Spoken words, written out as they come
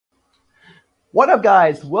What up,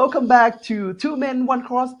 guys? Welcome back to Two Men One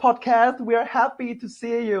Cross podcast. We are happy to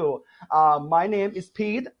see you. My name is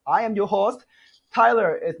Pete. I am your host.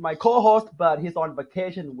 Tyler is my co-host, but he's on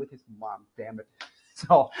vacation with his mom. Damn it!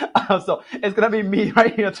 So it's gonna be me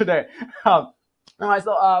right here today. Um, all right,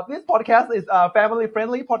 so this podcast is a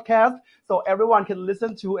family-friendly podcast, so everyone can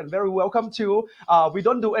listen to and very welcome to. We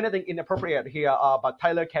don't do anything inappropriate here, but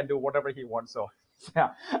Tyler can do whatever he wants. So,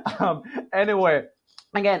 yeah. Um, anyway,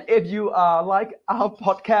 again, if you like our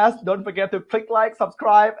podcast, don't forget to click like,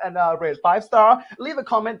 subscribe, and rate 5 star. Leave a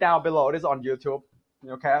comment down below. This is on YouTube.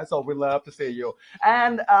 Okay, so we love to see you.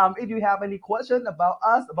 And if you have any question about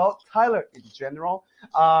us, about Tyler in general,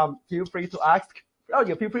 feel free to ask. Oh,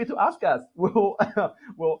 yeah, feel free to ask us. We'll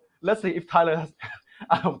let's see if Tyler is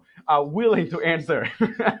willing to answer.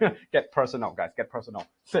 Get personal, guys. Get personal.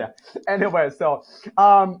 So yeah. Anyway, so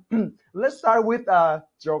let's start with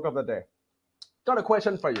joke of the day. Got a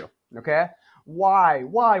question for you. Okay, why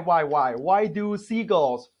do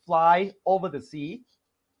seagulls fly over the sea?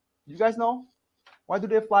 You guys know why do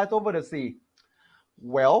they fly over the sea?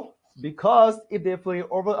 Well, because if they fly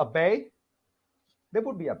over a bay, there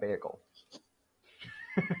would be a bagel.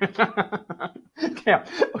 Yeah.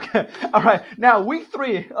 Okay. All right. Now, week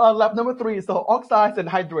 3, lab number 3. So oxides and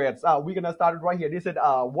hydrates. We're gonna start it right here. This is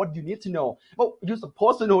what you need to know. Well, you're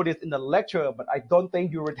supposed to know this in the lecture, but I don't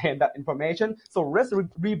think you retain that information. So let's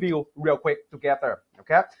review real quick together.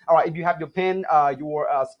 Okay. All right. If you have your pen, your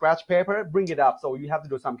scratch paper, bring it up. So you have to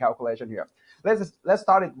do some calculation here. Let's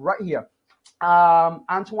start it right here.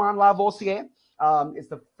 Antoine Lavoisier. Is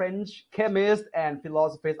the French chemist and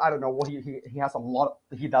philosophist. I don't know what he has a lot.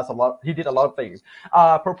 He does a lot. He did a lot of things.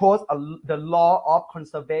 Proposed the law of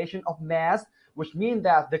conservation of mass, which means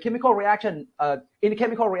that the chemical reaction in the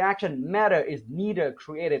chemical reaction, matter is neither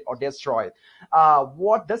created or destroyed.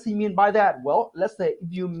 What does he mean by that? Well, let's say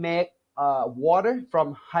if you make water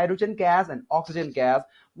from hydrogen gas and oxygen gas,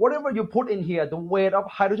 whatever you put in here, the weight of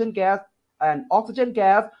hydrogen gas and oxygen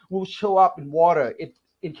gas will show up in water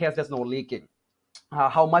in case there's no leaking.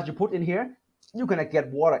 How much you put in here, you're gonna get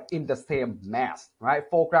water in the same mass, right?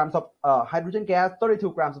 4 grams of hydrogen gas,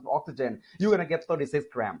 32 grams of oxygen. You're gonna get 36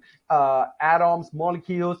 grams. Atoms,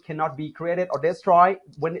 molecules cannot be created or destroyed.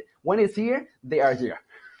 When it's here, they are here,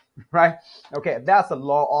 right? Okay, that's the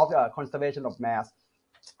law of conservation of mass,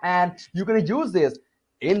 and you're gonna use this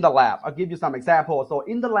in the lab. I'll give you some examples. So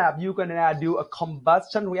in the lab, you're gonna do a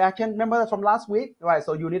combustion reaction. Remember that from last week, right?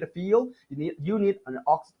 So you need a fuel, you need an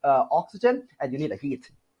oxygen, and you need a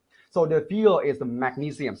heat. So the fuel is the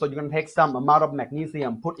magnesium. So you're gonna take some amount of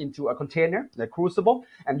magnesium, put into a container, the crucible,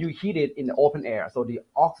 and you heat it in the open air. So the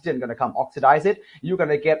oxygen gonna come oxidize it. You're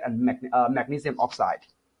gonna get a magnesium oxide.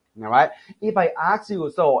 All right. If I ask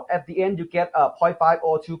you, so at the end you get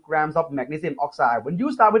 0.502 grams of magnesium oxide. When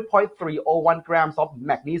you start with 0.301 grams of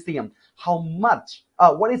magnesium, how much?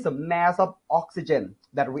 What is the mass of oxygen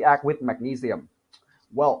that react with magnesium?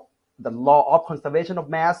 Well, the law of conservation of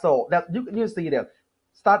mass. So that you see that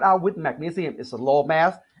start out with magnesium is a low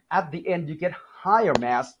mass. At the end you get higher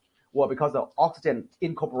mass. Well, because the oxygen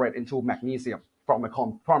incorporate into magnesium from a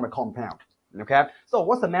compound. Okay, so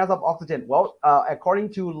what's the mass of oxygen? Well,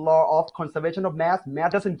 according to law of conservation of mass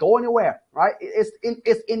doesn't go anywhere, right? It's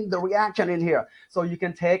in the reaction in here. So you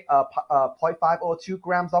can take 0.502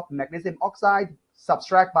 grams of magnesium oxide,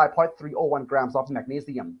 subtract by 0.301 grams of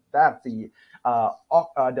magnesium. That's the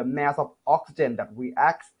mass of oxygen that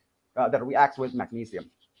reacts with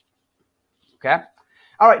magnesium. Okay,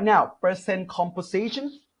 all right. Now percent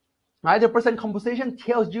composition. Right, the percent composition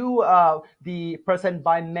tells you the percent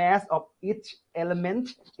by mass of each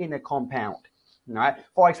element in a compound. Right.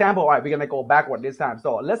 For example, all right, we're gonna go backward this time.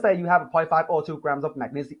 So let's say you have 0.502 grams of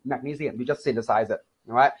magnesium. You just synthesize it.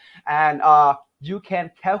 All right, and you can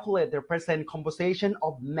calculate the percent composition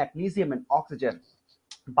of magnesium and oxygen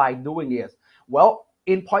by doing this. Well,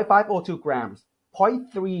 in 0.502 grams,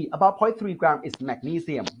 about 0.3 gram is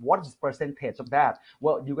magnesium. What is the percentage of that?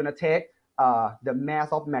 Well, you're gonna take the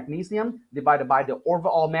mass of magnesium divided by the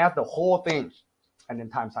overall mass, the whole thing, and then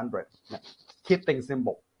times 100. Yeah. Keep things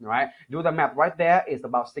simple, right? Do the math right there. It's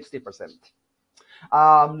about 60%.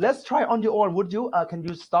 Let's try on your own. Would you? Can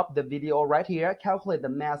you stop the video right here? Calculate the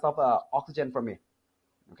mass of oxygen for me.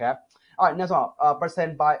 Okay. All right. Next one.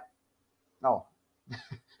 Percent by. Oh,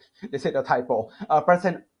 this is a typo.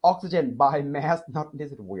 Percent oxygen by mass. Not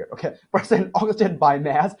this is weird. Okay. Percent oxygen by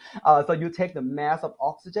mass. So you take the mass of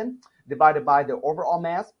oxygen divided by the overall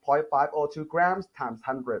mass, 0.502 grams times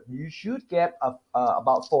 100. You should get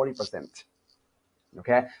about 40%.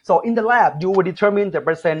 Okay, so in the lab, you will determine the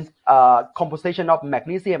percent composition of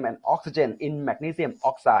magnesium and oxygen in magnesium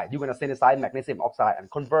oxide. You're going to synthesize magnesium oxide and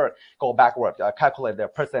convert, go backward, calculate the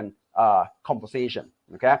percent composition.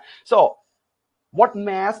 Okay, so what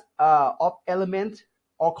mass of element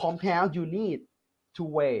or compound you need to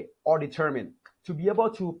weigh or determine to be able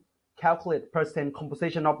to calculate percent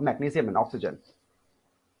composition of magnesium and oxygen?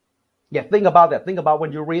 Yeah, think about that. Think about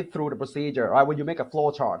when you read through the procedure, right? When you make a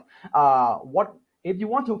flow chart. What if you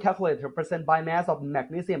want to calculate the percent by mass of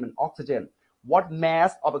magnesium and oxygen? What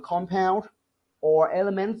mass of a compound or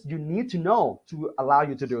elements you need to know to allow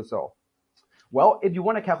you to do so? Well, if you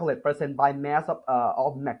want to calculate percent by mass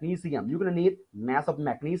of magnesium, you're going to need mass of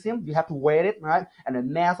magnesium. You have to weigh it, right? And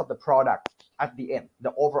then mass of the product at the end,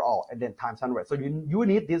 the overall, and then times 100. So you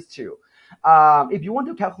need these two. If you want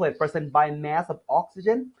to calculate percent by mass of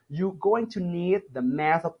oxygen, you're going to need the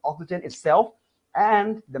mass of oxygen itself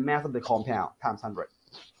and the mass of the compound times 100.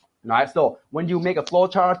 Right? So when you make a flow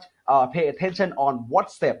chart, pay attention on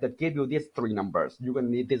what step that give you these three numbers. You're going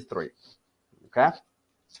to need these three. Okay?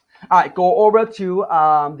 All right, go over to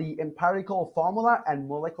the empirical formula and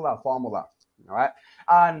molecular formula. All right,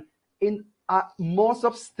 and in most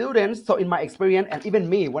of students, so in my experience, and even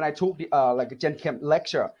me, when I took the like a Gen Chem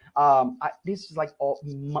lecture, this is like all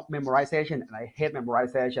memorization, and I hate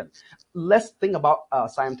memorization. Let's think about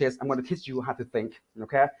scientists. I'm going to teach you how to think.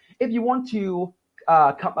 Okay, if you want to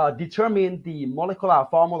determine the molecular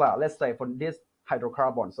formula, let's say for this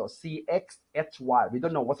hydrocarbon, so CXHY, we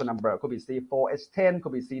don't know what's the number, could be C4H10,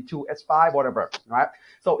 could be C2H5, whatever, right?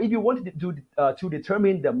 So if you want to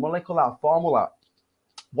determine the molecular formula,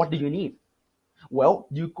 what do you need? Well,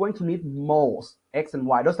 you're going to need moles, X and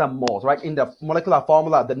Y, those are moles, right? In the molecular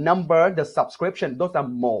formula, the number, the subscription, those are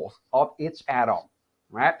moles of each atom,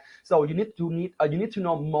 right? So you need to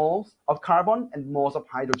know moles of carbon and moles of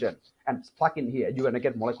hydrogen, and plug in here, you're going to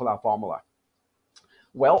get molecular formula.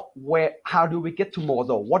 Well, how do we get to moles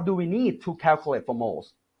though? What do we need to calculate for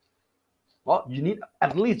moles? Well, you need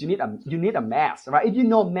a mass, right? If you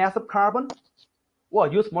know mass of carbon,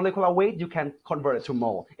 well, use molecular weight, you can convert it to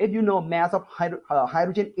mole. If you know mass of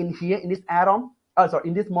hydrogen in here, in this atom,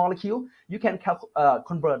 in this molecule, you can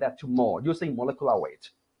convert that to mole using molecular weight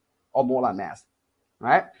or molar mass,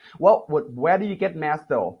 right? Well, where do you get mass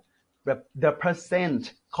though? The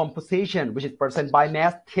percent composition, which is percent by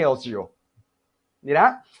mass, tells you.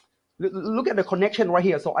 Yeah, look at the connection right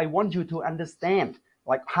here. So I want you to understand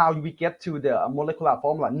like how we get to the molecular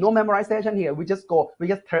formula. No memorization here. We just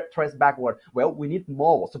trace backward. Well, we need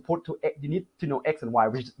moles. You need to know X and Y,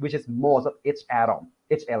 which is moles of each atom,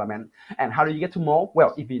 each element. And how do you get to mole?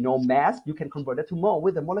 Well, if you know mass, you can convert it to mole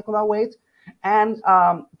with the molecular weight. And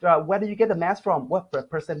where do you get the mass from? What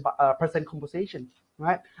percent composition,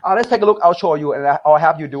 right? Let's take a look. I'll show you, and I'll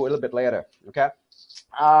have you do a little bit later. Okay.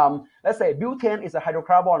 Let's say butane is a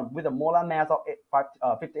hydrocarbon with a molar mass of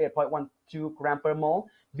 58.12 gram per mole.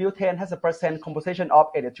 Butane has a percent composition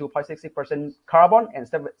of 82.66% carbon and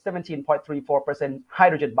 17.34%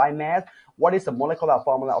 hydrogen by mass. What is the molecular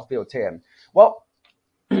formula of butane? Well,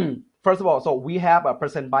 first of all, so we have a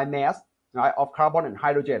percent by mass, right, of carbon and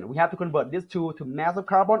hydrogen. We have to convert these two to mass of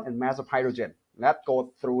carbon and mass of hydrogen. Let's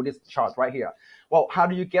go through this chart right here. Well, how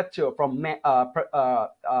do you get to from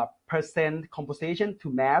percent composition to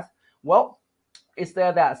mass? Well, it's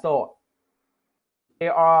that so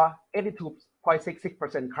there are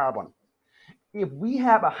 82.66% carbon. If we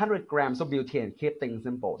have 100 grams of butane, keep things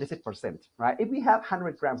simple. This is percent, right? If we have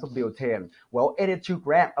 100 grams of butane, well,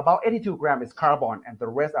 about 82 grams is carbon, and the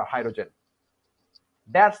rest are hydrogen.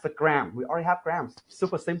 That's the gram. We already have grams.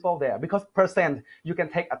 Super simple there. Because percent, you can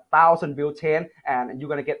take 1,000 butane and you're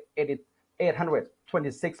going to get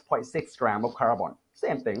 826.6 grams of carbon.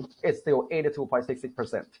 Same thing. It's still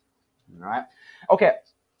 82.66%. All right. Okay.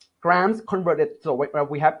 Grams converted. So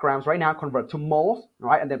we have grams right now, convert to moles,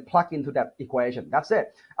 right? And then plug into that equation. That's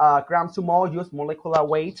it. Grams to mole, use molecular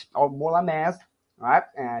weight or molar mass, right?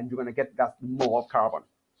 And you're going to get that mole of carbon.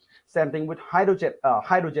 Same thing with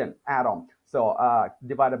hydrogen atom. So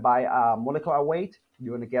divided by molecular weight,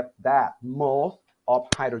 you're going to get that mole of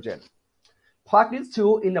hydrogen. Plug these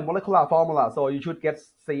two in the molecular formula. So you should get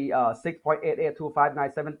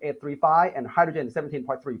 6.882597.835 and hydrogen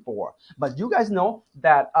 17.34. But you guys know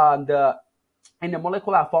that in the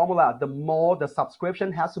molecular formula, the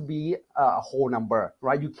subscription has to be a whole number,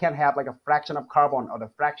 right? You can't have like a fraction of carbon or the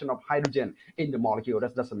fraction of hydrogen in the molecule.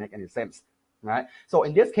 That doesn't make any sense, right? So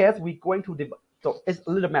in this case, we're going to so it's a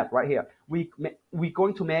little math right here. We're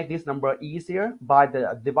going to make this number easier by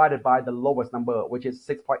divided by the lowest number, which is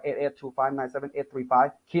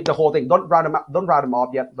 6.882597.835. Keep the whole thing. Don't round them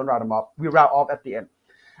up yet. Don't round them up. We round off at the end.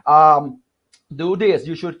 do this,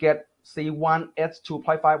 you should get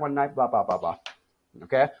C1H2.519, blah, blah, blah, blah.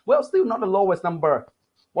 Okay, well, still not the lowest number.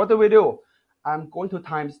 What do? I'm going to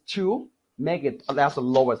times 2, make it that's the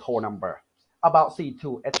lowest whole number. About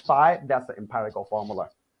C2H5, that's the empirical formula.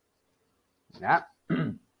 Yeah.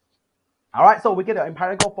 All right, so we get the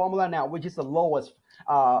empirical formula now, which is the lowest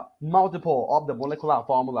multiple of the molecular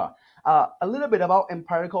formula. A little bit about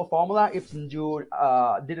empirical formula if you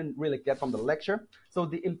didn't really get from the lecture. So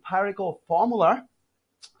the empirical formula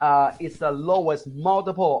is the lowest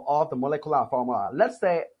multiple of the molecular formula. Let's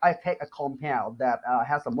say I take a compound that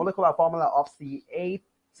has a molecular formula of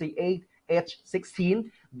C8H16.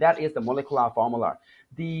 That is the molecular formula.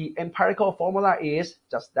 The empirical formula is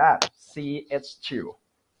just that, CH2.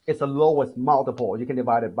 It's the lowest multiple. You can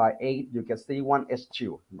divide it by 8. You get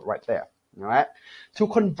C1H2 right there. All right. To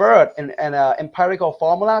convert an empirical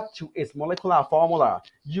formula to its molecular formula,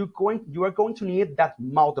 you are going to need that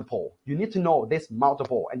multiple. You need to know this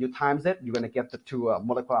multiple, and you times it. You're going to get the two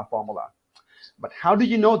molecular formula. But how do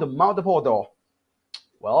you know the multiple though?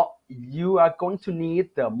 Well, you are going to need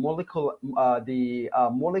the molecular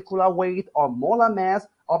weight or molar mass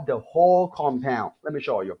of the whole compound. Let me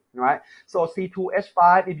show you. All right. So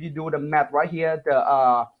C2H5, if you do the math right here,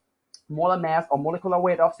 the molar mass or molecular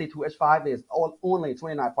weight of C2H5 is only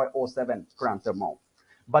 29.07 grams per mole.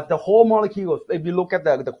 But the whole molecules, if you look at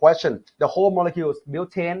the question, the whole molecules,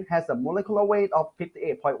 butane has a molecular weight of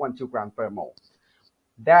 58.12 grams per mole.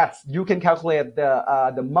 That's, you can calculate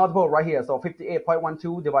the multiple right here. So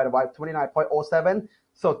 58.12 divided by 29.07,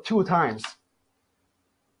 so 2 times.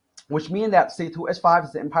 Which means that C2H5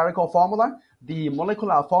 is the empirical formula. The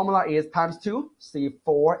molecular formula is times 2,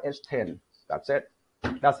 C4H10. That's it.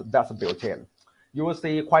 That's a butane. You will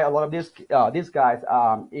see quite a lot of these guys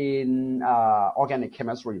in organic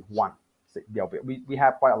chemistry 1. We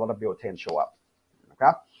have quite a lot of butane show up.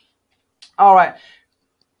 Okay. All right.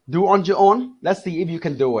 Do on your own. Let's see if you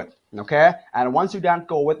can do it. Okay. And once you're done,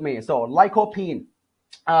 go with me. So lycopene.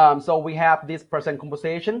 So we have this percent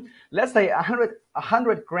composition. Let's say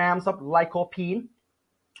 100 grams of lycopene.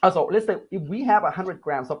 So let's say if we have 100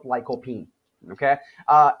 grams of lycopene. Okay,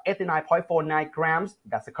 89.49 grams,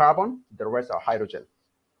 that's the carbon, the rest are hydrogen.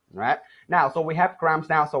 Right now, so we have grams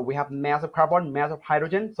now, so we have mass of carbon, mass of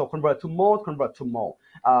hydrogen, so convert to mole.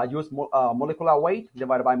 Use molecular weight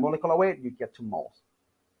divided by molecular weight, you get 2 moles.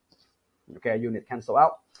 Okay, unit cancel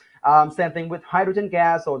out. Same thing with hydrogen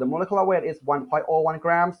gas, so the molecular weight is 1.01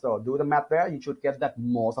 grams, so do the math there, you should get that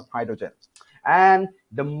moles of hydrogen. And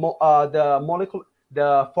the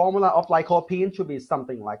formula of lycopene should be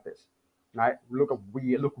something like this. Right, look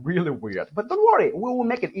really weird, but don't worry, we will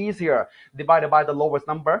make it easier. Divided by the lowest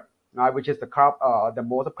number, right, which is the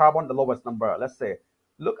moles of carbon, the lowest number. Let's say,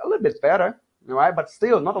 look a little bit better, right, but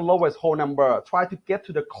still not the lowest whole number. Try to get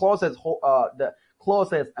to the closest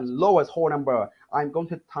and lowest whole number. I'm going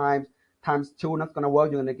to times 2. Not gonna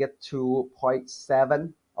work. You're gonna get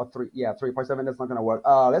 2.7 or 3. Yeah, 3.7. That's not gonna work.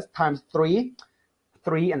 Let's times 3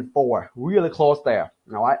 and 4. Really close there.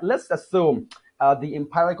 All right. Let's assume the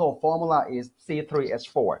empirical formula is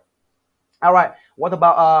C3H4. All right, what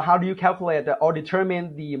about how do you calculate or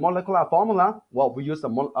determine the molecular formula? Well, we use the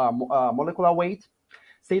molecular weight.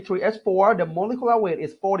 C3H4, the molecular weight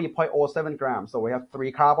is 40.07 grams. So we have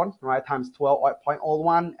 3 carbon, right, times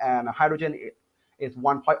 12.01, and hydrogen is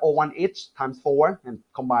 1.01 each times 4, and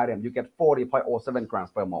combine them, you get 40.07 grams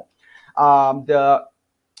per mole.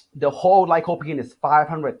 The whole lycopene is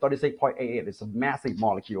 536.88. It's a massive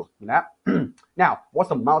molecule. Now, what's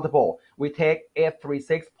the multiple? We take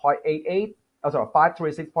 536.88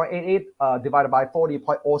 divided by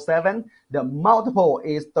 40.07. The multiple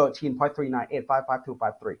is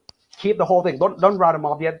 13.3985553. Keep the whole thing. Don't round them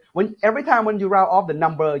off yet. Every time when you round off the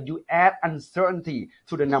number, you add uncertainty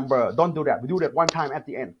to the number. Don't do that. We do that one time at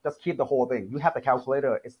the end. Just keep the whole thing. You have the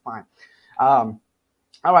calculator. It's fine.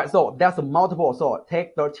 All right, so that's a multiple. So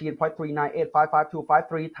take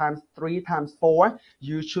 13.3985553 times 3 times 4.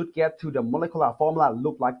 You should get to the molecular formula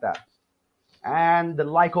look like that. And the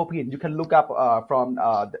lycopene, you can look up from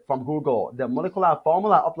Google. The molecular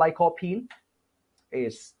formula of lycopene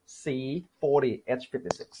is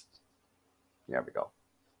C40H56. There we go.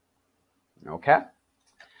 Okay.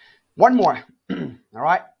 One more. All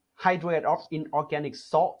right. Hydrate of inorganic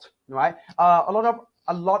salt. Right. A lot of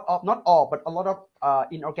not all, but a lot of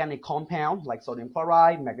inorganic compounds like sodium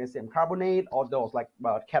chloride, magnesium carbonate, or those like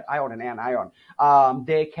cation and anion.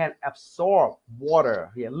 They can absorb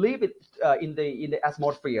water. Leave it in the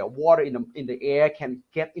atmosphere. Water in the air can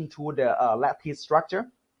get into the lattice structure.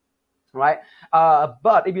 right?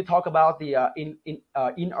 But if you talk about the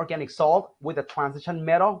inorganic salt with the transition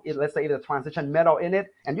metal, let's say the transition metal in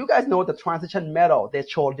it, and you guys know the transition metal, they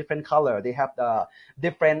show different color. They have the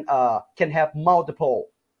different, can have multiple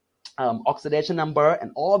oxidation number,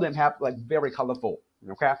 and all of them have like very colorful.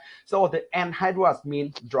 Okay, so the anhydrous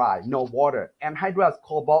means dry, no water. Anhydrous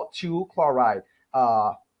cobalt 2 chloride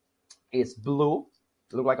is blue,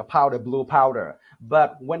 look like a powder, blue powder.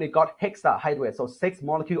 But when it got hexahydrate, so 6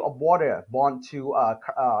 molecules of water bond to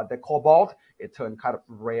the cobalt, it turned kind of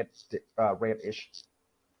reddish.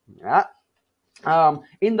 Yeah.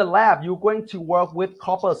 In the lab, you're going to work with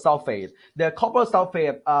copper sulfate. The copper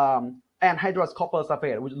sulfate, anhydrous copper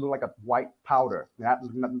sulfate, which look like a white powder, yeah,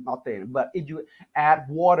 nothing. But if you add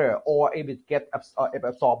water, or if it get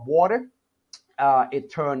absorb water,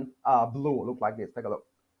 it turn blue. Look like this. Take a look.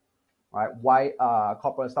 All right, white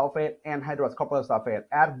copper sulfate, anhydrous copper sulfate.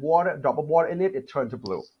 Add water, drop of water in it, it turns to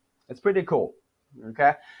blue. It's pretty cool.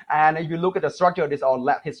 Okay, and if you look at the structure, this is our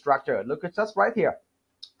lattice structure. Look at just right here.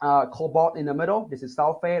 Cobalt in the middle. This is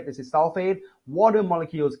sulfate. This is sulfate. Water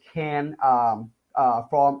molecules can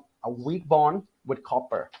form a weak bond with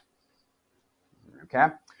copper. Okay.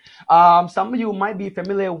 Some of you might be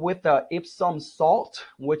familiar with the Epsom salt,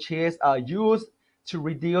 which is used to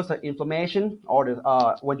reduce the inflammation or the,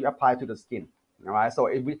 when you apply to the skin. All right. So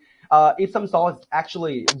if we, Epsom salt is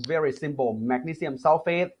actually very simple: magnesium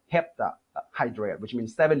sulfate heptahydrate, which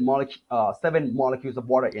means 7 molecules of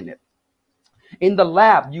water in it. In the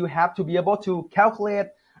lab, you have to be able to calculate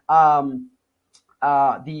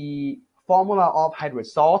the formula of hydrate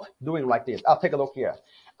salt doing like this. I'll take a look here.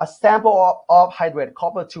 A sample of hydrate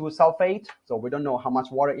copper 2 sulfate, so we don't know how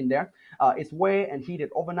much water in there, is weighed and heated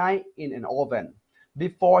overnight in an oven.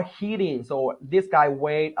 Before heating, so this guy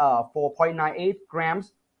weighed 4.98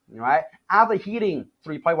 grams, right? After heating,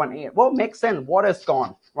 3.18. Well, makes sense. Water is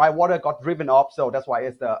gone, right? Water got driven off, so that's why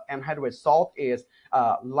it's the anhydrate salt is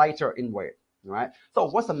lighter in weight, right? So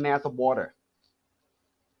what's the mass of water?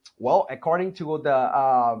 Well, according to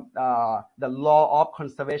the law of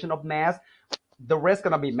conservation of mass, the rest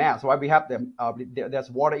gonna be mass, right? We have there's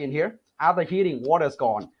water in here. After heating, water is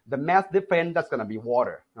gone. The mass difference, that's gonna be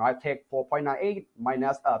water. All right, take 4.98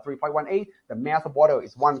 minus 3.18. The mass of water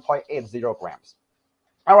is 1.80 grams.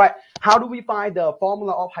 All right, how do we find the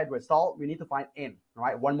formula of hydrate salt? We need to find N. All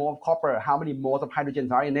right, 1 mole of copper. How many moles of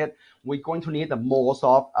hydrogen are in it? We're going to need the moles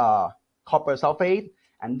of copper sulfate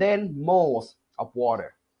and then moles of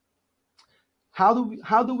water. How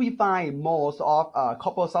do we find moles of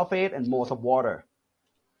copper sulfate and moles of water?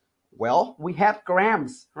 Well, we have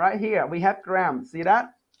grams right here. We have grams. See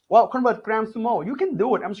that? Well, convert grams to mole. You can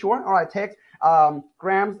do it, I'm sure. All right, take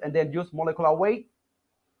grams and then use molecular weight.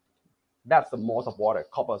 That's the moles of water,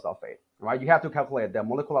 copper sulfate. Right? You have to calculate the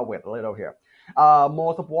molecular weight a little here.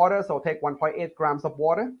 Moles of water. So take 1.8 grams of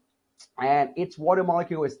water, and each water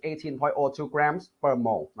molecule is 18.02 grams per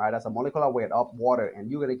mole. Right? That's a molecular weight of water, and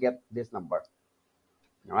you're gonna get this number.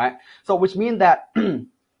 All right. So which means that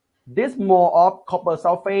this mole of copper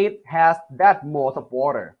sulfate has that moles of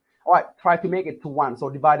water. All right, try to make it to 1. So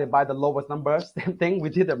divided by the lowest number, same thing. We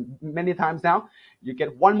did it many times now. You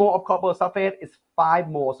get 1 mole of copper sulfate is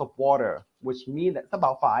 5 moles of water, which means that's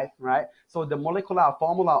about 5, right? So the molecular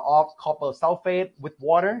formula of copper sulfate with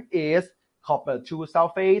water is copper 2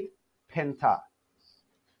 sulfate pentahydrate.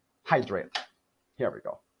 Here we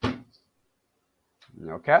go.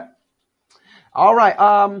 Okay. All right.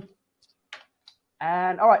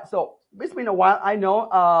 And all right. So it's been a while. I know.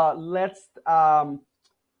 Let's hold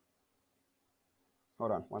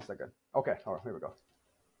on 1 second. Okay. All right. Here we go.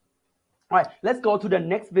 All right. Let's go to the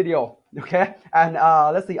next video. Okay. And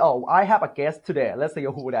let's see. Oh, I have a guest today. Let's see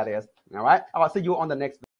who that is. All right. I'll see you on the next video.